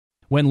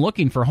When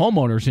looking for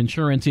homeowners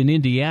insurance in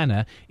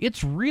Indiana,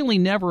 it's really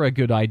never a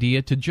good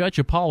idea to judge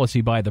a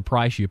policy by the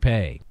price you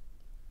pay.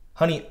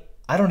 Honey,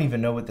 I don't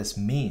even know what this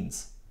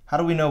means. How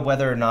do we know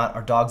whether or not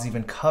our dog's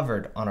even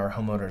covered on our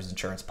homeowners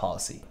insurance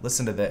policy?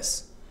 Listen to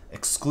this.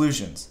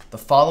 Exclusions. The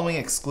following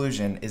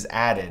exclusion is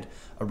added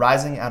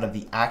arising out of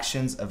the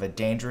actions of a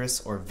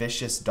dangerous or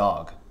vicious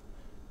dog.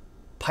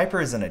 Piper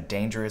isn't a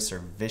dangerous or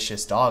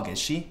vicious dog, is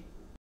she?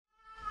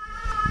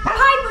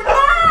 Piper,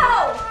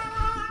 no!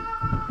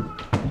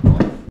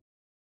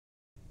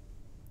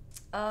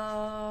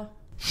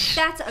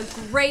 That's a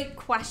great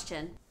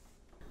question.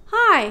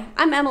 Hi,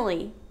 I'm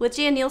Emily with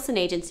Nielsen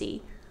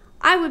Agency.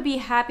 I would be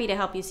happy to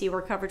help you see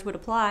where coverage would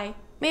apply.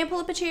 May I pull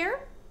up a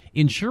chair?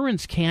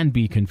 Insurance can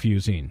be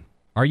confusing.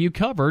 Are you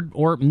covered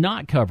or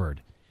not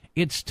covered?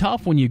 It's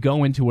tough when you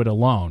go into it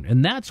alone,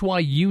 and that's why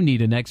you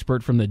need an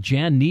expert from the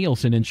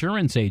Nielsen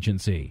Insurance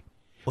Agency.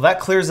 Well, that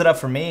clears it up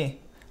for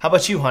me. How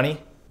about you, honey?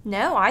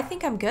 No, I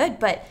think I'm good,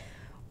 but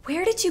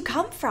where did you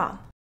come from?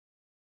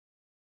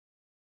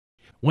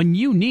 When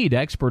you need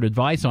expert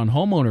advice on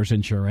homeowners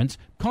insurance,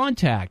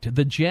 contact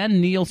the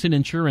Nielsen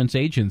Insurance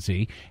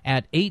Agency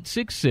at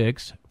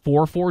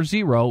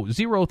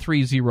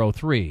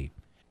 866-440-0303.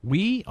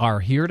 We are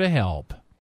here to help.